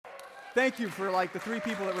Thank you for like the 3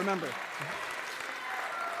 people that remember.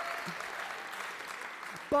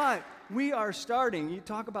 But we are starting. You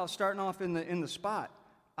talk about starting off in the spot.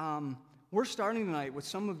 We're starting tonight with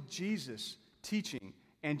some of Jesus' teaching,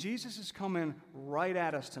 and Jesus is coming right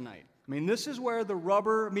at us tonight. I mean, this is where the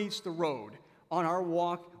rubber meets the road on our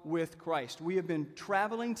walk with Christ. We have been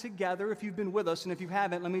traveling together. If you've been with us, and if you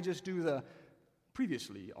haven't, let me just do the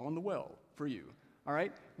previously on the well for you. All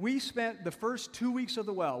right? We spent the first 2 weeks of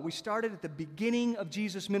the well. We started at the beginning of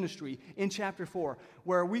Jesus' ministry in chapter 4,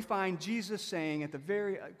 where we find Jesus saying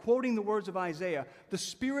quoting the words of Isaiah, "The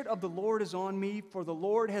Spirit of the Lord is on me, for the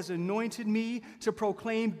Lord has anointed me to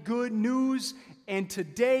proclaim good news, and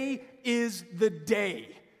today is the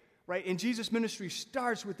day." Right? And Jesus' ministry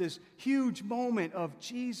starts with this huge moment of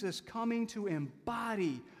Jesus coming to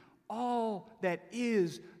embody all that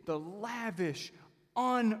is the lavish,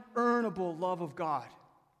 unearnable love of God.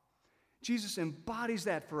 Jesus embodies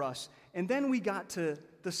that for us. And then we got to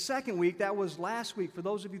the second week. That was last week for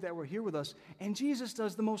those of you that were here with us. And Jesus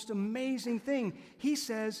does the most amazing thing. He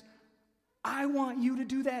says, "I want you to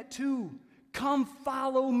do that too. Come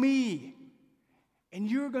follow me. And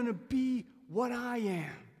you're going to be what I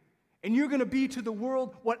am. And you're going to be to the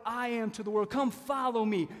world what I am to the world. Come follow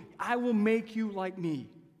me. I will make you like me."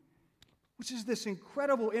 Which is this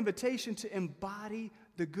incredible invitation to embody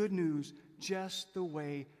the good news just the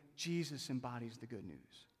way Jesus embodies the good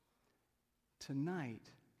news.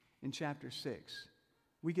 Tonight, in chapter 6,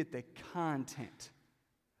 we get the content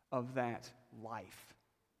of that life.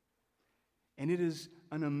 And it is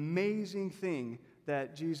an amazing thing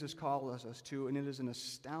that Jesus calls us to, and it is an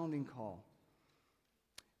astounding call.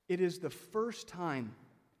 It is the first time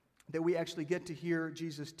that we actually get to hear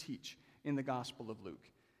Jesus teach in the Gospel of Luke.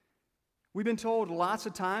 We've been told lots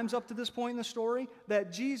of times up to this point in the story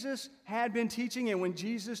that Jesus had been teaching, and when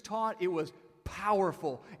Jesus taught, it was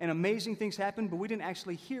powerful and amazing things happened, but we didn't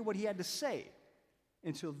actually hear what he had to say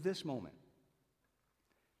until this moment.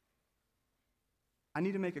 I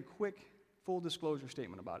need to make a quick full disclosure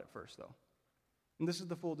statement about it first, though. And this is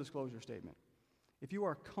the full disclosure statement. If you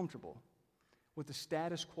are comfortable with the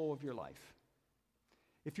status quo of your life,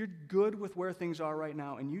 if you're good with where things are right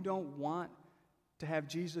now and you don't want to have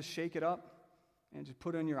Jesus shake it up and just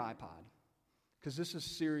put it on your iPod, because this is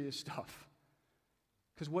serious stuff.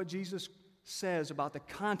 Because what Jesus says about the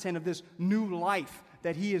content of this new life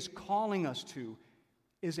that he is calling us to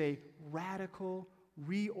is a radical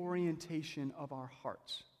reorientation of our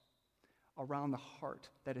hearts around the heart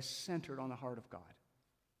that is centered on the heart of God.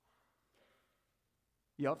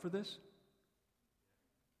 You up for this?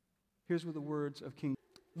 Here's what the words of King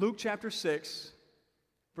Luke chapter 6,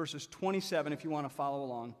 verses 27, if you want to follow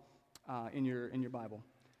along in your Bible,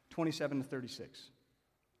 27 to 36.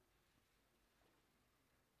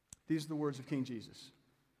 These are the words of King Jesus.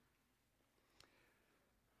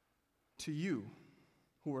 To you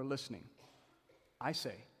who are listening, I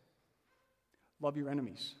say, love your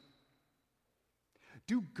enemies.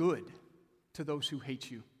 Do good to those who hate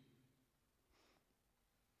you.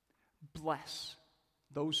 Bless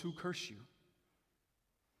those who curse you.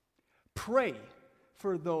 Pray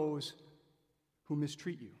for those who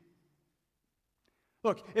mistreat you.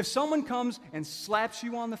 Look, if someone comes and slaps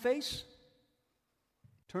you on the face,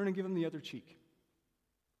 turn and give them the other cheek.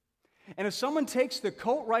 And if someone takes the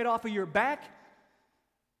coat right off of your back,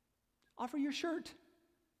 offer your shirt.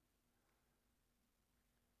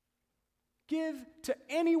 Give to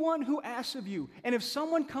anyone who asks of you. And if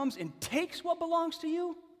someone comes and takes what belongs to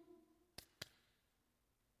you,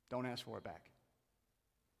 don't ask for it back.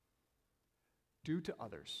 Do to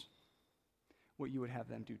others what you would have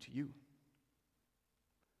them do to you.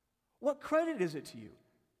 What credit is it to you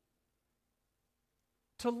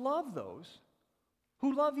to love those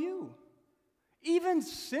who love you? Even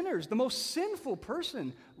sinners, the most sinful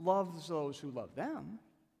person, loves those who love them.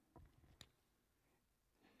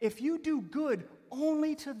 If you do good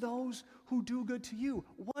only to those who do good to you,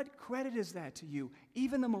 what credit is that to you?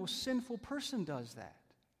 Even the most sinful person does that.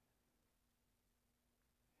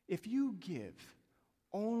 If you give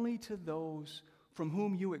only to those from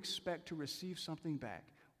whom you expect to receive something back,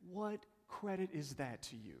 what credit is that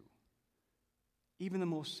to you? Even the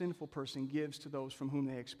most sinful person gives to those from whom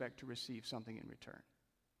they expect to receive something in return.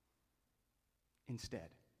 Instead,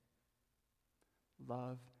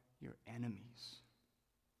 love your enemies.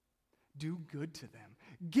 Do good to them.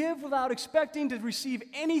 Give without expecting to receive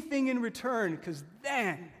anything in return, because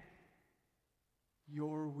then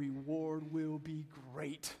your reward will be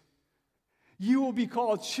great. You will be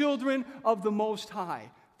called children of the Most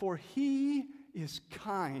High, for he is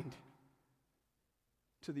kind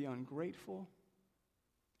to the ungrateful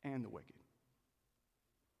and the wicked.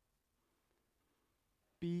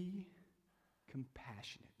 be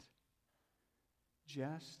compassionate,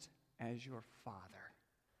 just as your Father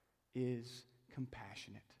is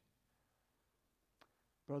compassionate.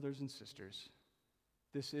 Brothers and sisters,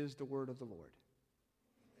 this is the word of the Lord.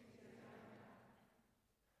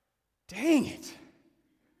 Dang it!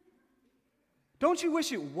 Don't you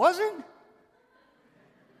wish it wasn't?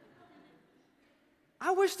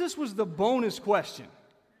 I wish this was the bonus question,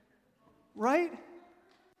 right?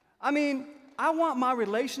 I mean, I want my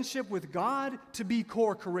relationship with God to be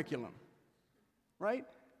core curriculum, right?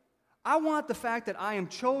 I want the fact that I am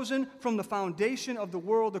chosen from the foundation of the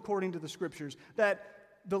world according to the Scriptures, that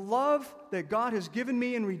the love that God has given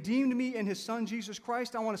me and redeemed me in His Son, Jesus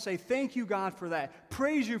Christ, I want to say thank you, God, for that.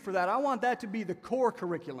 Praise you for that. I want that to be the core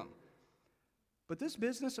curriculum. But this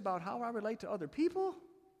business about how I relate to other people,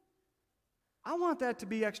 I want that to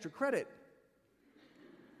be extra credit.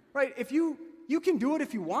 Right? If you can do it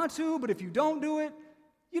if you want to, but if you don't do it,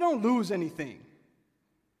 you don't lose anything.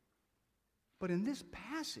 But in this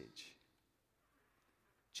passage,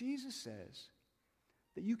 Jesus says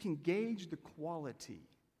that you can gauge the quality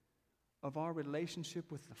of our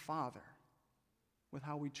relationship with the Father with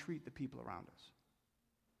how we treat the people around us.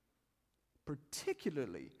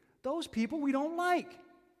 Particularly those people we don't like.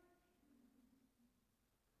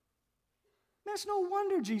 That's no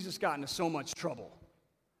wonder Jesus got into so much trouble.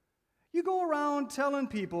 You go around telling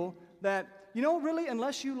people that, really,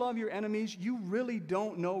 unless you love your enemies, you really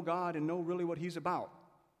don't know God and know really what He's about.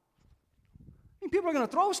 I mean, people are going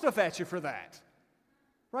to throw stuff at you for that.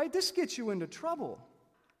 Right? This gets you into trouble.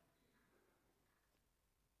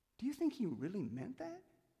 Do you think He really meant that?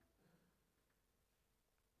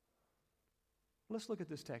 Let's look at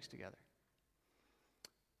this text together.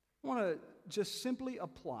 I want to just simply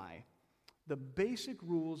apply the basic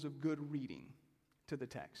rules of good reading to the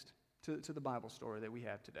text, to the Bible story that we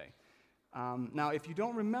have today. Now, if you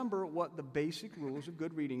don't remember what the basic rules of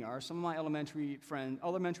good reading are, some of my elementary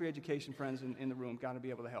education friends in the room got to be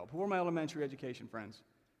able to help. Who are my elementary education friends?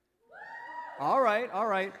 All right.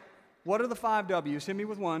 What are the 5 W's? Hit me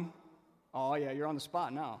with one. Oh, yeah, you're on the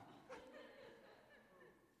spot now.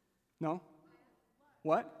 No?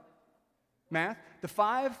 What? Math?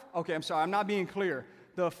 Okay, I'm sorry, I'm not being clear.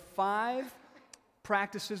 The 5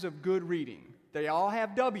 practices of good reading, they all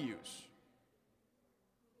have W's.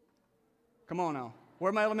 Come on now. Where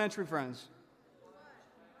are my elementary friends?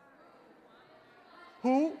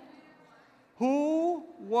 Who,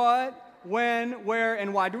 what, when, where,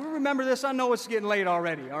 and why. Do we remember this? I know it's getting late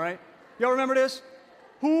already, all right? Y'all remember this?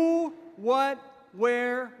 Who, what,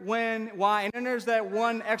 where, when, why. And then there's that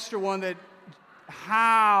one extra one that,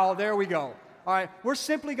 how. There we go. All right, we're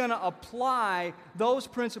simply going to apply those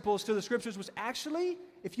principles to the Scriptures, which actually,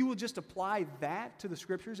 if you will just apply that to the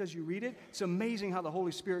Scriptures as you read it, it's amazing how the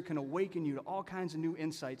Holy Spirit can awaken you to all kinds of new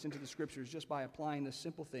insights into the Scriptures just by applying this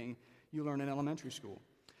simple thing you learn in elementary school.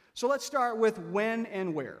 So let's start with when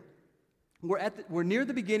and where. We're near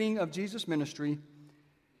the beginning of Jesus' ministry.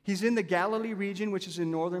 He's in the Galilee region, which is in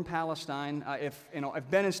northern Palestine. If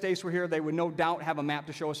Ben and Stace were here, they would no doubt have a map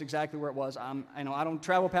to show us exactly where it was. I don't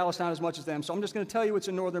travel Palestine as much as them, so I'm just going to tell you it's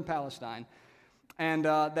in northern Palestine. And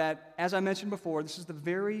that, as I mentioned before, this is the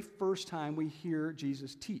very first time we hear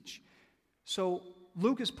Jesus teach. So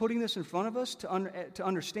Luke is putting this in front of us to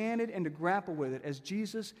understand it and to grapple with it as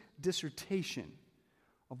Jesus' dissertation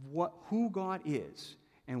of who God is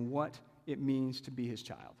and what it means to be His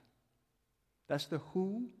child. That's the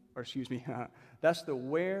that's the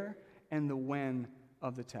where and the when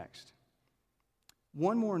of the text.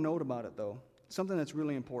 One more note about it, though, something that's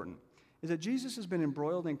really important, is that Jesus has been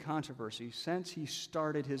embroiled in controversy since He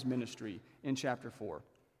started His ministry in chapter 4.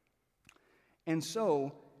 And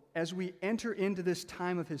so, as we enter into this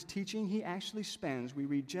time of His teaching, He actually spends, we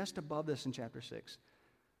read just above this in chapter 6,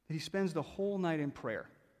 that He spends the whole night in prayer.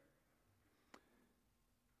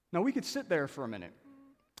 Now, we could sit there for a minute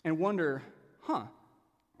and wonder,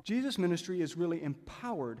 Jesus' ministry is really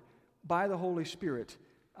empowered by the Holy Spirit,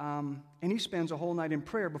 and He spends a whole night in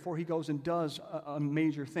prayer before He goes and does a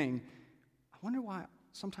major thing. I wonder why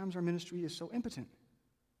sometimes our ministry is so impotent.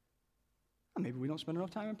 Well, maybe we don't spend enough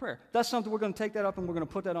time in prayer. That's something we're going to take that up and we're going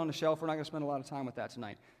to put that on the shelf. We're not going to spend a lot of time with that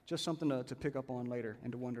tonight. Just something to pick up on later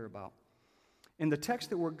and to wonder about. In the text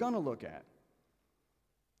that we're going to look at,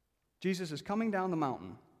 Jesus is coming down the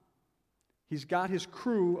mountain. He's got His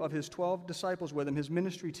crew of His 12 disciples with Him, His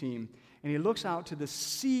ministry team, and He looks out to the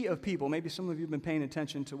sea of people. Maybe some of you have been paying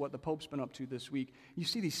attention to what the Pope's been up to this week. You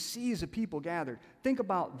see these seas of people gathered. Think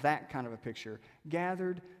about that kind of a picture,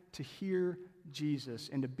 gathered to hear Jesus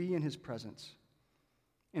and to be in His presence.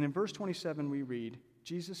 And in verse 27 we read,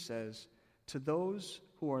 Jesus says, "To those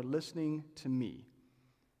who are listening to me,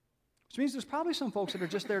 Which means there's probably some folks that are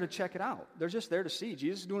just there to check it out. They're just there to see.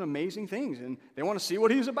 Jesus is doing amazing things, and they want to see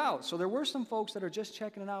what he's about. So there were some folks that are just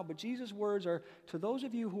checking it out, but Jesus' words are to those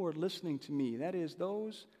of you who are listening to me, that is,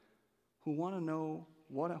 those who want to know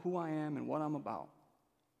who I am and what I'm about.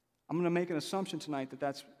 I'm going to make an assumption tonight that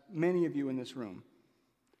that's many of you in this room,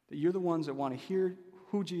 that you're the ones that want to hear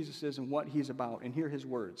who Jesus is and what he's about and hear his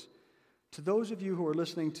words. To those of you who are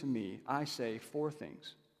listening to me, I say 4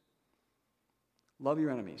 things. Love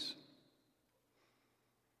your enemies.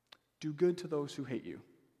 Do good to those who hate you.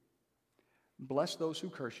 Bless those who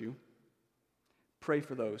curse you. Pray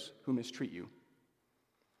for those who mistreat you.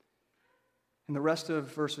 And the rest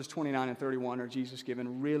of verses 29 and 31 are Jesus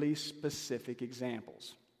giving really specific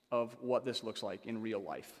examples of what this looks like in real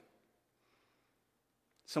life.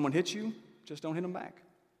 Someone hits you, just don't hit them back.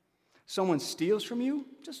 Someone steals from you,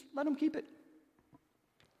 just let them keep it.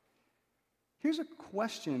 Here's a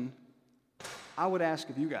question I would ask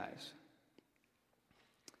of you guys.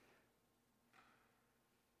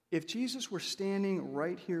 If Jesus were standing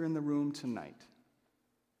right here in the room tonight,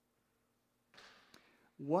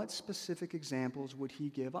 what specific examples would he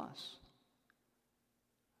give us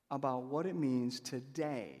about what it means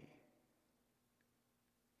today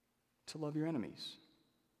to love your enemies,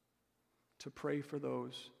 to pray for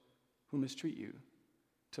those who mistreat you,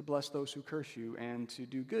 to bless those who curse you, and to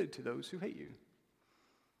do good to those who hate you?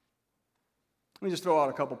 Let me just throw out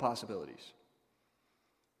a couple possibilities.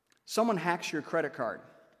 Someone hacks your credit card.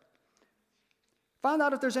 Find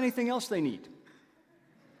out if there's anything else they need.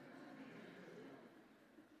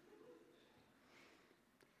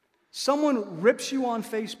 Someone rips you on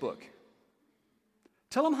Facebook.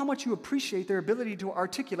 Tell them how much you appreciate their ability to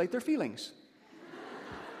articulate their feelings.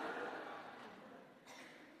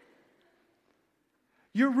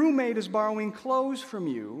 Your roommate is borrowing clothes from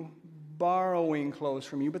you,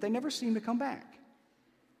 but they never seem to come back.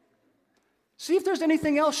 See if there's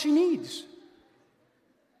anything else she needs.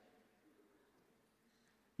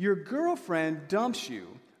 Your girlfriend dumps you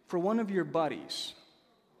for one of your buddies.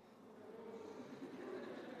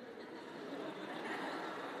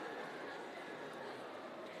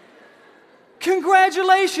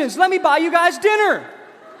 Congratulations! Let me buy you guys dinner.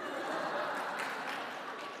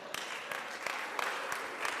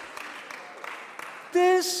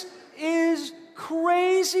 This is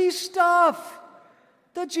crazy stuff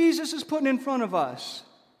that Jesus is putting in front of us.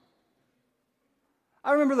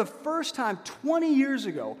 I remember the first time, 20 years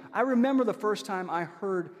ago, I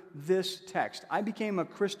heard this text. I became a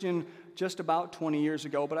Christian just about 20 years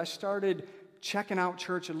ago, but I started checking out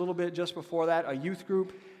church a little bit just before that, a youth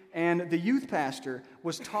group, and the youth pastor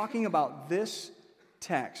was talking about this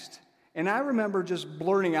text. And I remember just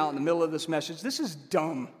blurting out in the middle of this message, this is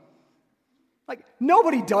dumb. Like,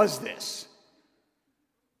 nobody does this.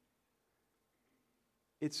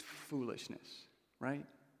 It's foolishness, right?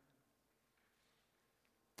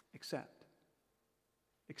 Except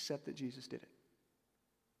that Jesus did it.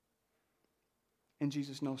 And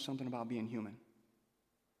Jesus knows something about being human.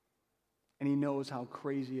 And he knows how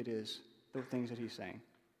crazy it is, the things that he's saying.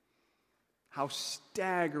 How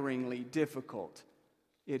staggeringly difficult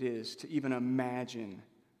it is to even imagine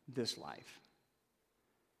this life.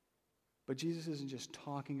 But Jesus isn't just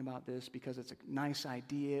talking about this because it's a nice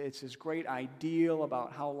idea. It's his great ideal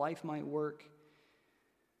about how life might work.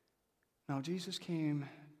 No, Jesus came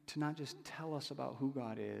to not just tell us about who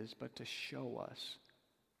God is, but to show us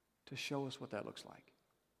what that looks like.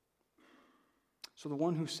 So the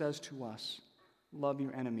one who says to us, love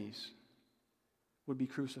your enemies, would be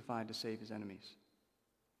crucified to save his enemies.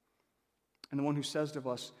 And the one who says to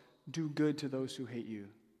us, do good to those who hate you,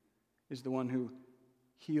 is the one who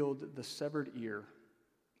healed the severed ear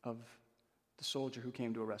of the soldier who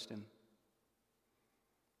came to arrest him.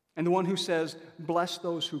 And the one who says, bless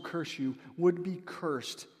those who curse you, would be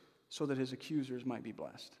cursed so that his accusers might be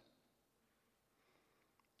blessed.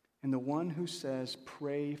 And the one who says,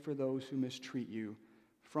 pray for those who mistreat you,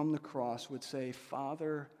 from the cross would say,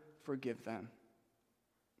 Father, forgive them.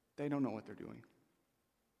 They don't know what they're doing.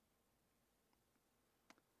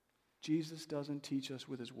 Jesus doesn't teach us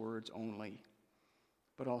with his words only,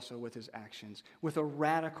 but also with his actions, with a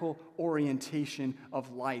radical orientation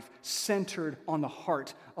of life centered on the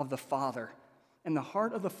heart of the Father. And the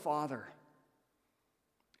heart of the Father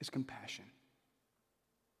is compassion.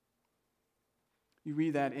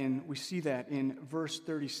 We see that in verse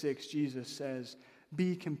 36. Jesus says,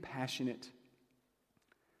 be compassionate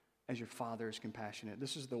as your Father is compassionate.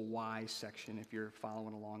 This is the why section if you're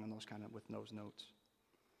following along on with those notes.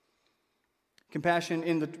 Compassion,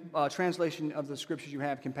 in the translation of the scriptures you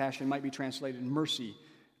have, compassion might be translated mercy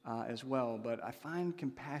as well, but I find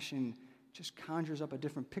compassion just conjures up a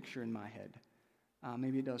different picture in my head.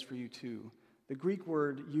 Maybe it does for you too. The Greek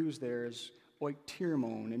word used there is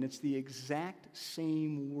oiktirmon, and it's the exact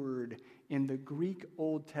same word in the Greek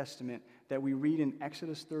Old Testament that we read in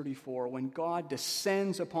Exodus 34 when God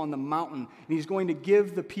descends upon the mountain and he's going to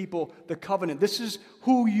give the people the covenant. This is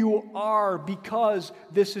who you are because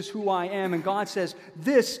this is who I am. And God says,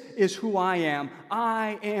 this is who I am.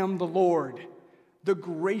 I am the Lord, the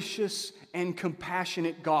gracious and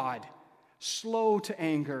compassionate God, slow to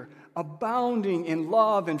anger, abounding in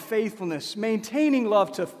love and faithfulness, maintaining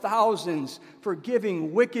love to thousands,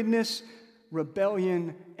 forgiving wickedness,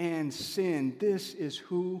 rebellion, and sin. This is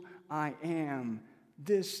who I am.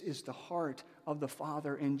 This is the heart of the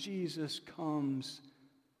Father. And Jesus comes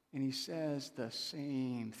and he says the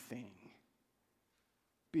same thing.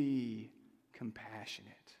 Be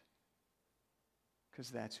compassionate, because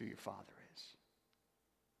that's who your Father is.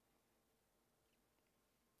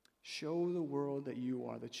 Show the world that you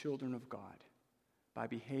are the children of God by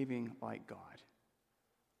behaving like God.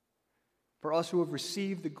 For us who have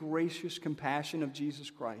received the gracious compassion of Jesus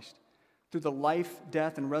Christ through the life,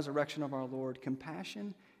 death, and resurrection of our Lord,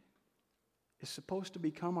 compassion is supposed to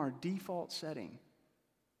become our default setting.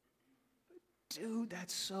 Dude,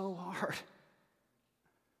 that's so hard.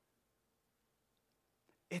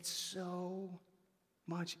 It's so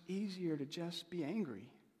much easier to just be angry,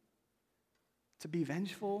 to be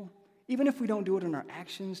vengeful, even if we don't do it in our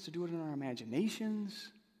actions, to do it in our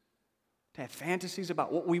imaginations, to have fantasies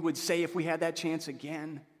about what we would say if we had that chance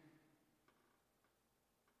again.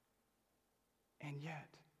 And yet,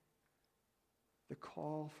 the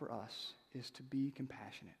call for us is to be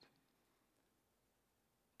compassionate,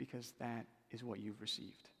 because that is what you've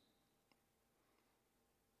received.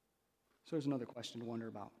 So there's another question to wonder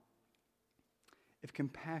about. If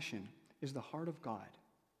compassion is the heart of God,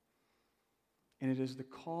 and it is the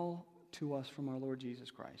call to us from our Lord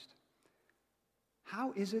Jesus Christ,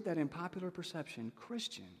 how is it that in popular perception,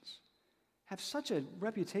 Christians have such a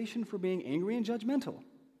reputation for being angry and judgmental?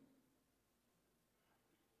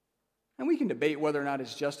 And we can debate whether or not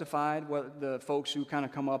it's justified, whether the folks who kind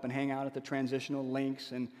of come up and hang out at the transitional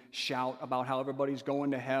links and shout about how everybody's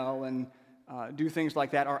going to hell and do things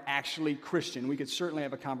like that are actually Christian. We could certainly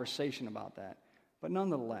have a conversation about that. But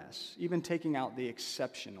nonetheless, even taking out the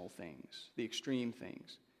exceptional things, the extreme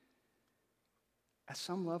things, at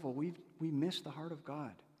some level, we miss the heart of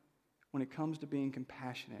God when it comes to being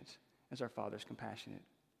compassionate as our Father's compassionate.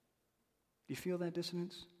 Do you feel that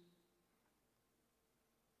dissonance?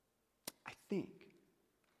 I think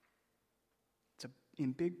it's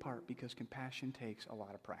in big part because compassion takes a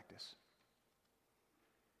lot of practice.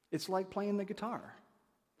 It's like playing the guitar.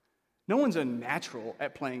 No one's a natural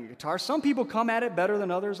at playing a guitar. Some people come at it better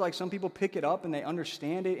than others. Like some people pick it up and they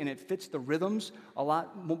understand it and it fits the rhythms a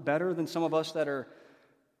lot better than some of us that are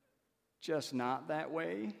just not that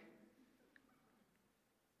way.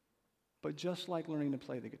 But just like learning to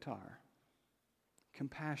play the guitar,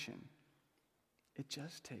 compassion, it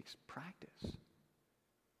just takes practice.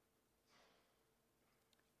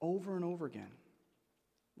 Over and over again.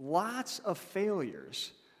 Lots of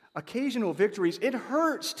failures. Occasional victories. It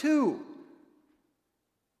hurts too.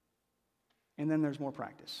 And then there's more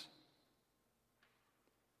practice.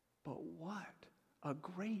 But what a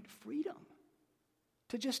great freedom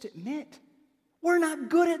to just admit we're not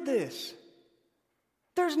good at this.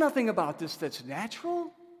 There's nothing about this that's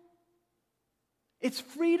natural. It's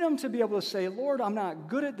freedom to be able to say, Lord, I'm not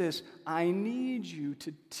good at this. I need you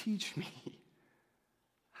to teach me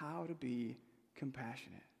how to be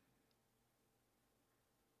compassionate.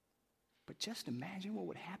 But just imagine what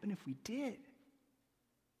would happen if we did.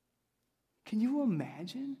 Can you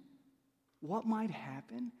imagine what might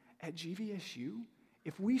happen at GVSU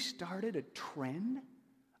if we started a trend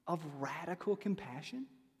of radical compassion?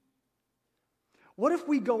 What if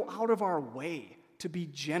we go out of our way to be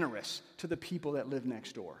generous to the people that live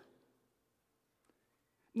next door?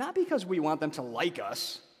 Not because we want them to like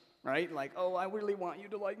us, right? Like, oh, I really want you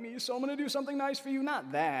to like me, so I'm going to do something nice for you.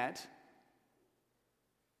 Not that.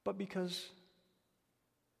 But because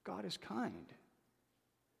God is kind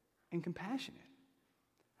and compassionate.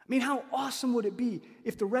 I mean, how awesome would it be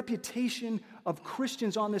if the reputation of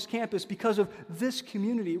Christians on this campus, because of this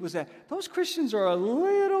community, was that those Christians are a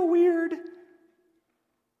little weird,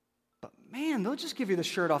 but man, they'll just give you the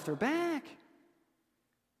shirt off their back.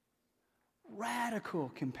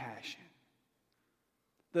 Radical compassion.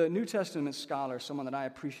 The New Testament scholar, someone that I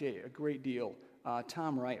appreciate a great deal,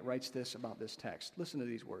 Tom Wright, writes this about this text. Listen to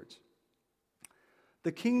these words.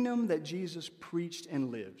 The kingdom that Jesus preached and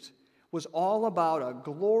lived was all about a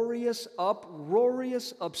glorious,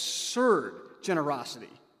 uproarious, absurd generosity.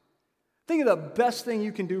 Think of the best thing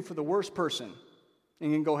you can do for the worst person,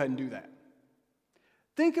 and you can go ahead and do that.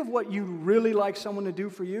 Think of what you'd really like someone to do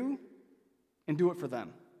for you, and do it for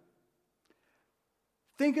them.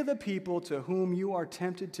 Think of the people to whom you are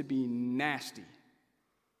tempted to be nasty,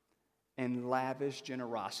 and lavish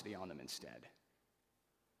generosity on them instead.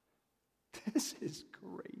 This is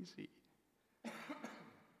crazy.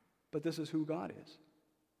 But this is who God is.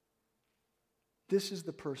 This is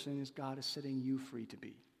the person as God is setting you free to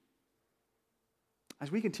be.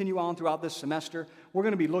 As we continue on throughout this semester, we're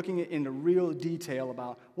going to be looking into real detail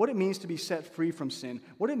about what it means to be set free from sin,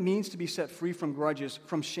 what it means to be set free from grudges,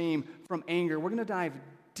 from shame, from anger. We're going to dive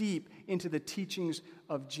deep into the teachings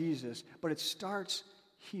of Jesus, but it starts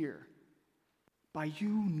here by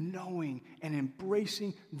you knowing and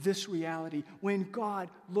embracing this reality. When God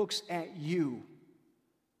looks at you,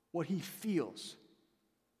 what he feels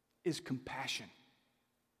is compassion.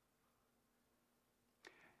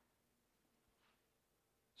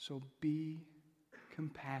 So be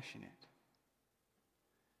compassionate,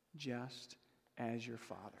 just as your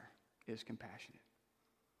Father is compassionate.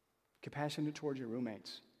 Compassionate towards your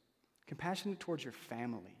roommates. Compassionate towards your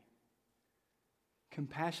family.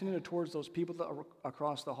 Compassionate towards those people that are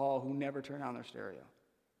across the hall who never turn on their stereo.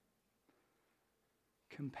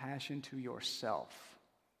 Compassion to yourself.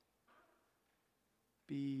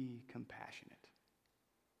 Be compassionate,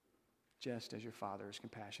 just as your Father is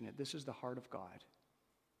compassionate. This is the heart of God.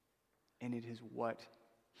 And it is what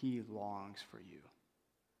he longs for you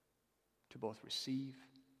to both receive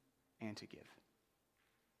and to give.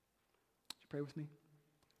 Would you pray with me?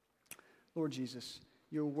 Lord Jesus,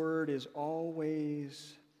 your word is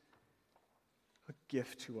always a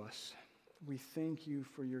gift to us. We thank you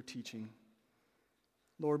for your teaching.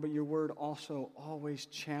 Lord, but your word also always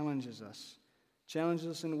challenges us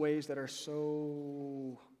in ways that are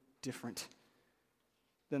so different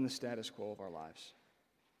than the status quo of our lives.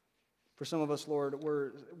 For some of us, Lord,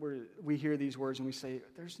 we hear these words and we say,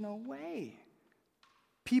 there's no way.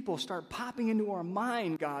 People start popping into our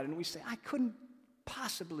mind, God, and we say, I couldn't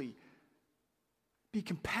possibly be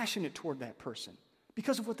compassionate toward that person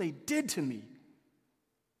because of what they did to me.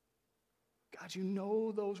 God, you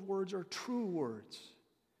know those words are true words.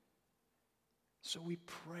 So we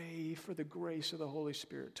pray for the grace of the Holy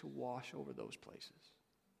Spirit to wash over those places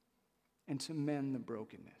and to mend the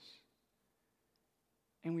brokenness.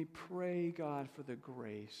 And we pray, God, for the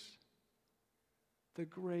grace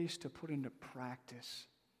to put into practice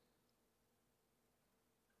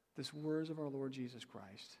these words of our Lord Jesus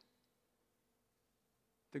Christ,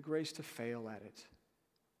 the grace to fail at it,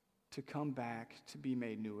 to come back, to be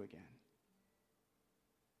made new again.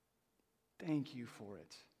 Thank you for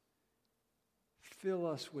it. Fill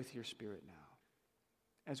us with your Spirit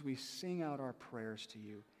now. As we sing out our prayers to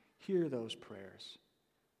you, hear those prayers.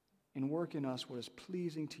 And work in us what is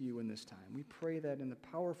pleasing to you in this time. We pray that in the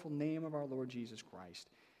powerful name of our Lord Jesus Christ.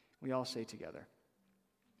 We all say together,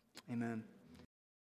 amen.